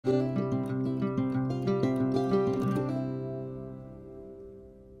Hi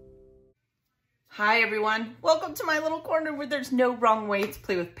everyone, welcome to my little corner where there's no wrong way to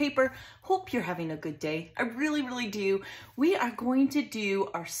play with paper. Hope you're having a good day. I really do. We are going to do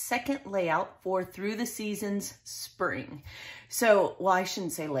our second layout for Through the Seasons Spring. So, well, I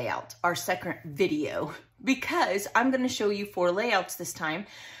shouldn't say layout, our second video, because I'm going to show you 4 layouts this time.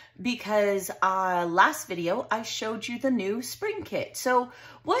 Because last video I showed you the new spring kit. So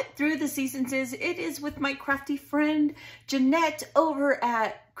what Through the Seasons is, it is with my crafty friend Jeanette over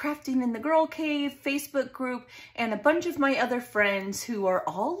at Crafting in the Girl Cave Facebook group and a bunch of my other friends who are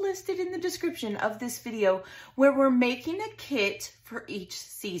all listed in the description of this video, where we're making a kit for each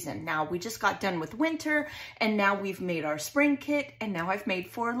season. Now we just got done with winter and now we've made our spring kit, and now I've made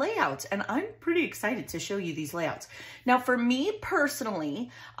 4 layouts and I'm pretty excited to show you these layouts. Now for me personally,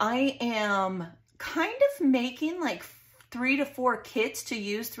 I am kind of making like 3 to 4 kits to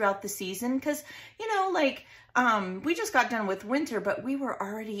use throughout the season because, you know, like we just got done with winter, but we were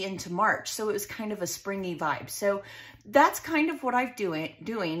already into March, so it was kind of a springy vibe. So that's kind of what I'm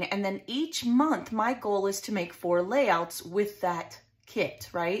doing. And then each month, my goal is to make 4 layouts with that kit,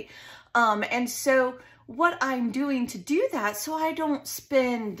 right? And so what I'm doing to do that, so I don't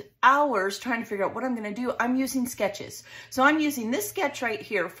spend hours trying to figure out what I'm going to do, I'm using sketches. So I'm using this sketch right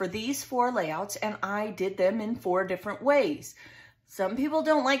here for these 4 layouts, and I did them in 4 different ways. Some people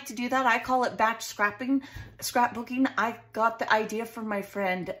don't like to do that. I call it batch scrapbooking. I got the idea from my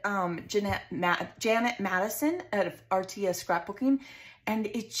friend Janet Madison at RTS Scrapbooking, and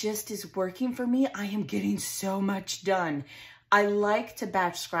it just is working for me. I am getting so much done. I like to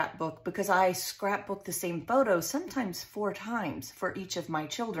batch scrapbook because I scrapbook the same photos, sometimes 4 times for each of my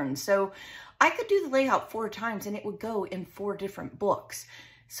children. So I could do the layout 4 times and it would go in 4 different books.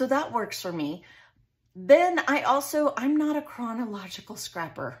 So that works for me. Then I'm not a chronological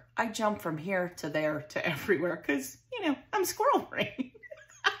scrapper. I jump from here to there to everywhere because, you know, I'm squirrel brain.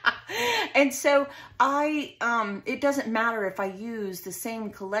 And so it doesn't matter if I use the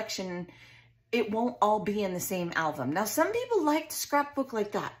same collection, it won't all be in the same album. Now, some people like to scrapbook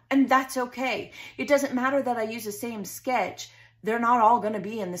like that, and that's okay. It doesn't matter that I use the same sketch. They're not all going to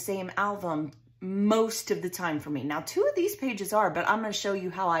be in the same album most of the time for me. Now, 2 of these pages are, but I'm going to show you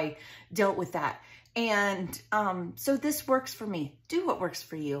how I dealt with that. And so this works for me. Do what works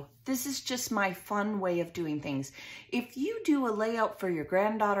for you. This is just my fun way of doing things. If you do a layout for your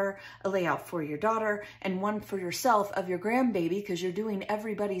granddaughter, a layout for your daughter, and one for yourself of your grandbaby, because you're doing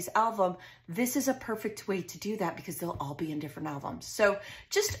everybody's album, this is a perfect way to do that because they'll all be in different albums. So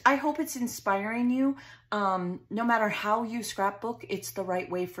I hope it's inspiring you. No matter how you scrapbook, it's the right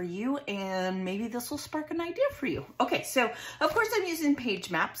way for you, and maybe this will spark an idea for you. Okay, so of course I'm using Page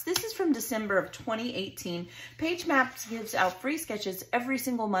Maps. This is from December of 2018. Page Maps gives out free sketches every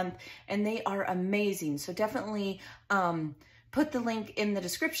single month, and they are amazing. So definitely put the link in the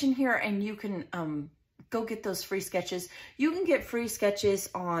description here, and you can go get those free sketches. You can get free sketches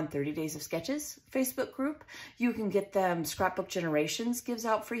on 30 Days of Sketches Facebook group. You can get them, Scrapbook Generations gives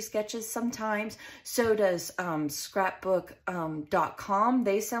out free sketches sometimes. So does scrapbook.com.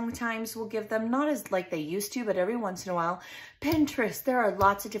 They sometimes will give them, not as like they used to, but every once in a while. Pinterest, there are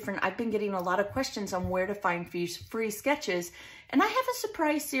lots of different, I've been getting a lot of questions on where to find free sketches. And I have a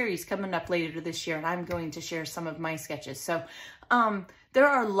surprise series coming up later this year, and I'm going to share some of my sketches. So there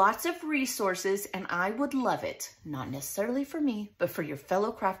are lots of resources, and I would love it, not necessarily for me, but for your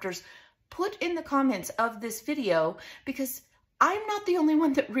fellow crafters. Put in the comments of this video, because I'm not the only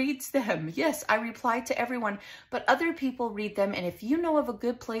one that reads them. Yes, I reply to everyone, but other people read them. And if you know of a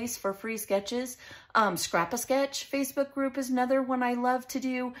good place for free sketches, Scrap a Sketch Facebook group is another one I love to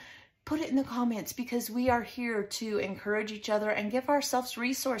do. Put it in the comments, because we are here to encourage each other and give ourselves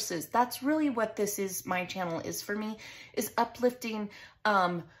resources. That's really what this is, my channel is for me, is uplifting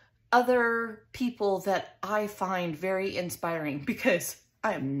other people that I find very inspiring, because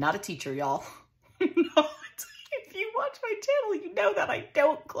I am not a teacher, y'all. If you watch my channel, you know that I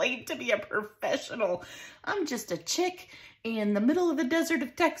don't claim to be a professional. I'm just a chick in the middle of the desert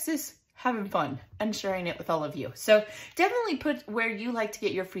of Texas, having fun and sharing it with all of you. So definitely put where you like to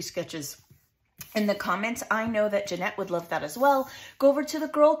get your free sketches in the comments. I know that Jeanette would love that as well. Go over to the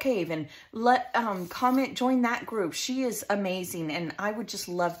Girl Cave and comment, join that group. She is amazing, and I would just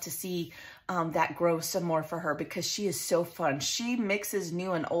love to see that grow some more for her, because she is so fun. She mixes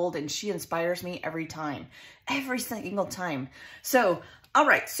new and old, and she inspires me every single time. So all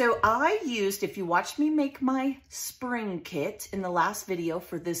right, so I used, if you watched me make my spring kit in the last video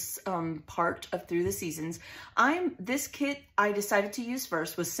for this part of Through the Seasons, this kit I decided to use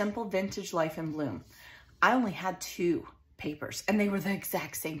first was Simple Vintage Life in Bloom. I only had 2 papers, and they were the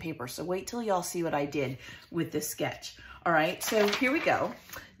exact same paper. So wait till y'all see what I did with this sketch. All right, so here we go.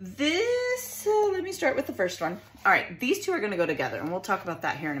 This, let me start with the first one. All right, these two are gonna go together, and we'll talk about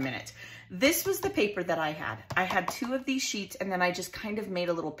that here in a minute. This was the paper that I had. I had 2 of these sheets, and then I just kind of made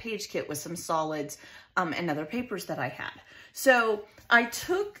a little page kit with some solids and other papers that I had. So I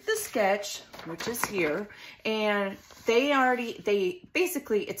took the sketch, which is here, and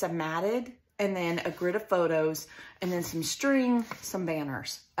basically it's a matted and then a grid of photos and then some string, some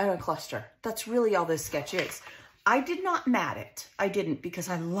banners, and a cluster. That's really all this sketch is. I did not mat it. I didn't, because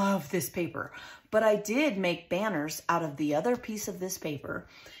I love this paper, but I did make banners out of the other piece of this paper,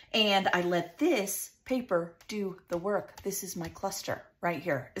 and I let this paper do the work. This is my cluster right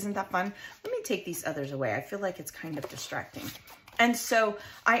here. Isn't that fun? Let me take these others away. I feel like it's kind of distracting. And so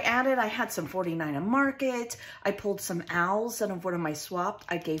I had some 49 and Market. I pulled some owls out of one of my swapped.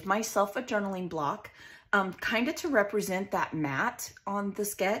 I gave myself a journaling block, kind of to represent that mat on the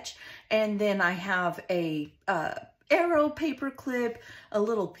sketch. And then I have a arrow paper clip, a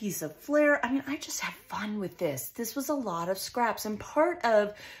little piece of flair. I mean, I just have fun with this. This was a lot of scraps, and part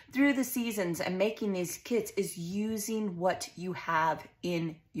of through the seasons and making these kits is using what you have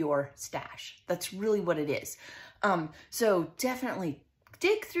in your stash. That's really what it is. So definitely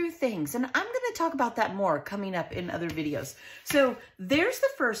dig through things, and I'm going to talk about that more coming up in other videos. So there's the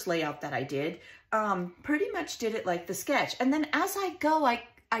first layout that I did. Pretty much did it like the sketch, and then as I go,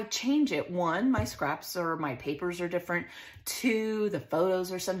 I change it. 1, my scraps or my papers are different. 2, the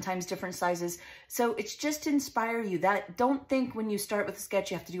photos are sometimes different sizes. So it's just to inspire you that don't think when you start with a sketch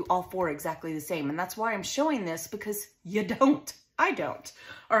you have to do all 4 exactly the same. And that's why I'm showing this, because you don't. I don't.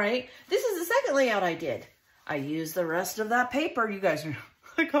 All right. This is the second layout I did. I used the rest of that paper. You guys,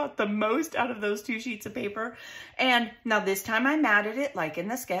 I got the most out of those 2 sheets of paper. And now this time I matted it like in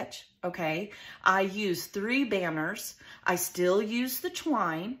the sketch. Okay. I used 3 banners. I still use the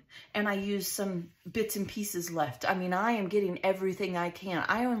twine, and I use some bits and pieces left. I mean, I am getting everything I can.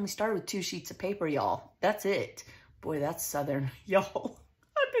 I only started with 2 sheets of paper, y'all. That's it. Boy, that's Southern, y'all.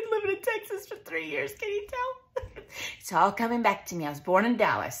 I've been living in Texas for 3 years. Can you tell? It's all coming back to me. I was born in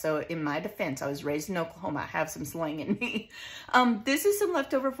Dallas, so in my defense, I was raised in Oklahoma. I have some slang in me. This is some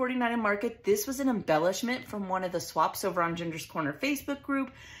leftover 49 and Market. This was an embellishment from one of the swaps over on Ginger's Corner Facebook group.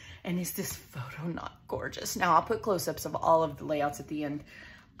 And is this photo not gorgeous? Now, I'll put close-ups of all of the layouts at the end.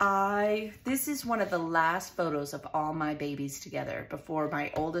 This is one of the last photos of all my babies together before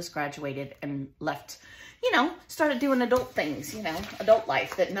my oldest graduated and left, you know, started doing adult things, you know, adult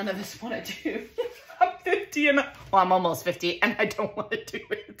life that none of us want to do. I'm 50 and well, I'm almost 50 and I don't want to do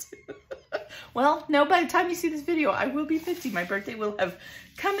it. Well, no, by the time you see this video, I will be 50. My birthday will have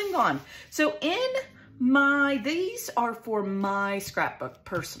come and gone. So these are for my scrapbook,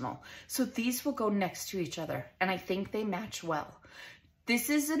 personal. So these will go next to each other, and I think they match well. This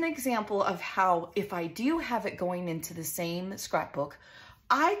is an example of how, if I do have it going into the same scrapbook,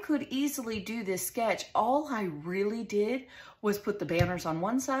 I could easily do this sketch. All I really did was put the banners on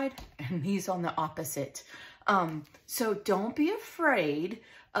one side and these on the opposite. So don't be afraid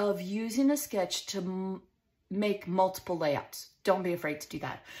of using a sketch to make multiple layouts. Don't be afraid to do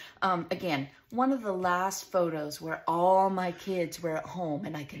that. Again, one of the last photos where all my kids were at home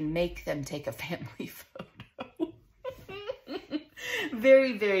and I can make them take a family photo.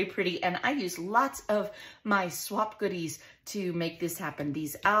 Very, very pretty. And I used lots of my swap goodies to make this happen.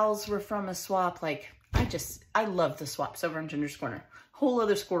 These owls were from a swap. Like, I love the swaps over in Ginger's Corner. Whole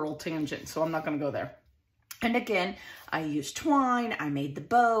other squirrel tangent, so I'm not going to go there. And again, I used twine, I made the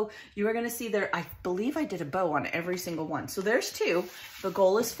bow. You are gonna see there, I believe I did a bow on every single one. So there's 2, the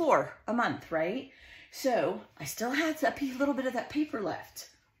goal is 4 a month, right? So I still had a little bit of that paper left.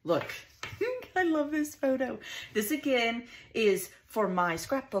 Look, I love this photo. This again is for my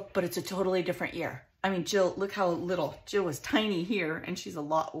scrapbook, but it's a totally different year. I mean, Jill, look how little. Jill was tiny here and she's a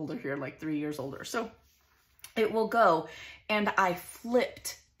lot older here, like 3 years older. So it will go, and I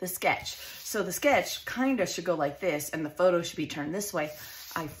flipped the sketch. So the sketch kind of should go like this and the photo should be turned this way.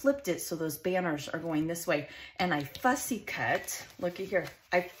 I flipped it so those banners are going this way, and I fussy cut, looky here,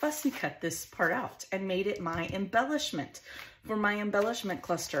 I fussy cut this part out and made it my embellishment for my embellishment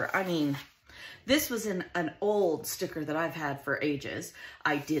cluster. I mean, this was an old sticker that I've had for ages.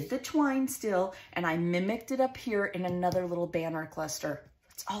 I did the twine still, and I mimicked it up here in another little banner cluster.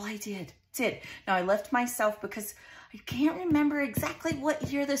 That's all I did. That's it. Now I left myself, because I can't remember exactly what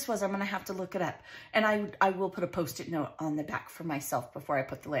year this was. I'm going to have to look it up. And I will put a Post-it note on the back for myself before I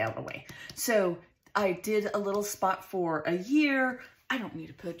put the layout away. So I did a little spot for a year. I don't need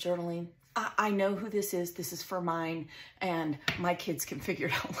to put journaling. I know who this is. This is for mine, and my kids can figure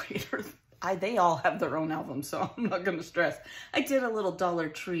it out later. they all have their own album, so I'm not gonna stress. I did a little Dollar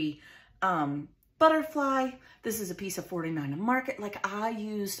Tree butterfly. This is a piece of 49 and Market. Like I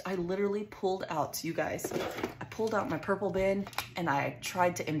literally pulled out, you guys, I pulled out my purple bin and I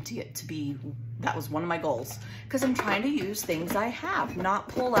tried to empty it to be, that was one of my goals. Because I'm trying to use things I have, not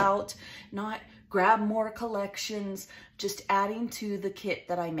pull out, not grab more collections, just adding to the kit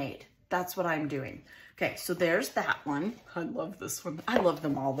that I made. That's what I'm doing. Okay, so there's that one. I love this one. I love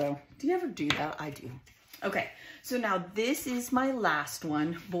them all though. Do you ever do that? I do. Okay, so now this is my last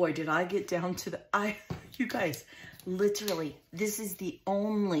one. Boy, did I get down to you guys, literally, this is the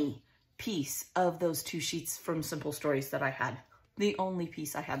only piece of those 2 sheets from Simple Stories that I had. The only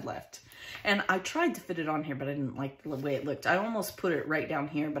piece I had left. And I tried to fit it on here, but I didn't like the way it looked. I almost put it right down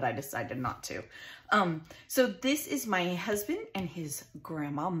here, but I decided not to. So this is my husband and his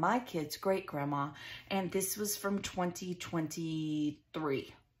grandma, my kid's great grandma. And this was from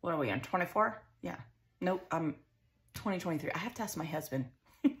 2023. What are we on, 24? Yeah. Nope, 2023. I have to ask my husband.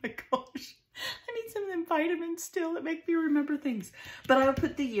 Oh my gosh. I need some of them vitamins still that make me remember things. But I'll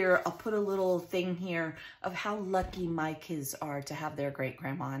put the year, I'll put a little thing here of how lucky my kids are to have their great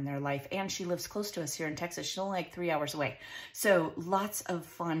grandma in their life. And she lives close to us here in Texas. She's only like 3 hours away. So lots of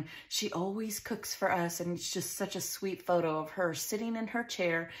fun. She always cooks for us. And it's just such a sweet photo of her sitting in her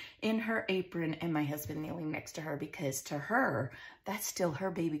chair, in her apron, and my husband kneeling next to her, because to her, that's still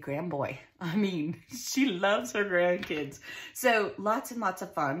her baby grandboy. I mean, she loves her grandkids. So lots and lots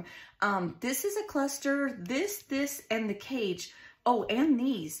of fun. This is a cluster, this, and the cage. Oh, and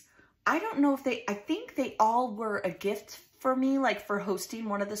these. I don't know if I think they all were a gift for me, like for hosting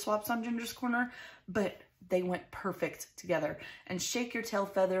one of the swaps on Ginger's Corner, but they went perfect together. And Shake Your Tail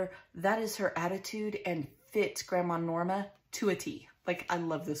Feather, that is her attitude and fits Grandma Norma to a T. Like, I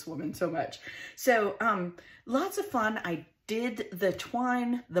love this woman so much. So, lots of fun. I did the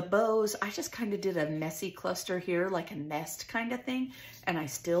twine, the bows. I just kind of did a messy cluster here, like a nest kind of thing. And I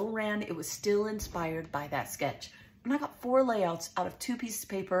still ran, it was still inspired by that sketch. And I got 4 layouts out of 2 pieces of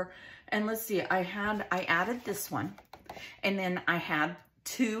paper. And let's see, I added this one. And then I had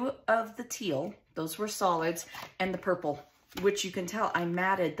 2 of the teal, those were solids, and the purple, which you can tell I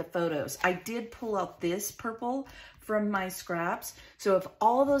matted the photos. I did pull out this purple from my scraps. So if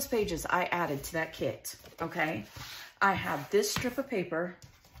all those pages I added to that kit, okay? I have this strip of paper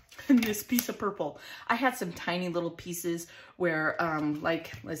and this piece of purple. I had some tiny little pieces where,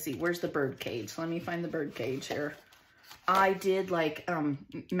 like, let's see, where's the bird cage? Let me find the bird cage here. I did like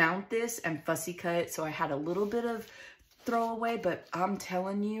mount this and fussy cut, so I had a little bit of throwaway, but I'm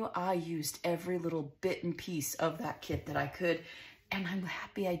telling you, I used every little bit and piece of that kit that I could, and I'm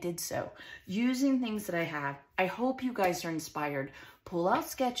happy I did so. Using things that I have, I hope you guys are inspired. Pull out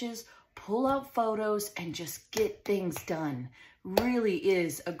sketches, pull out photos, and just get things done. Really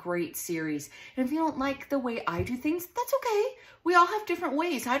is a great series. And if you don't like the way I do things, that's okay. We all have different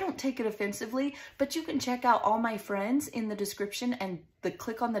ways. I don't take it offensively, but you can check out all my friends in the description and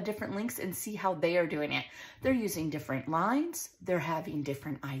click on the different links and see how they are doing it. They're using different lines, they're having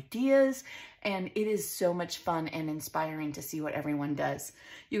different ideas, and it is so much fun and inspiring to see what everyone does.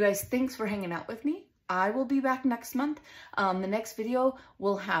 You guys, thanks for hanging out with me. I will be back next month. The next video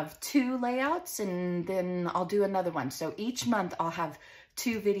will have 2 layouts, and then I'll do another one. So each month I'll have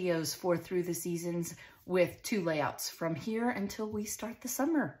 2 videos for Through the Seasons with 2 layouts from here until we start the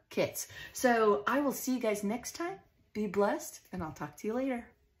summer kits. So I will see you guys next time. Be blessed, and I'll talk to you later.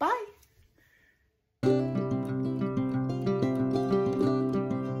 Bye.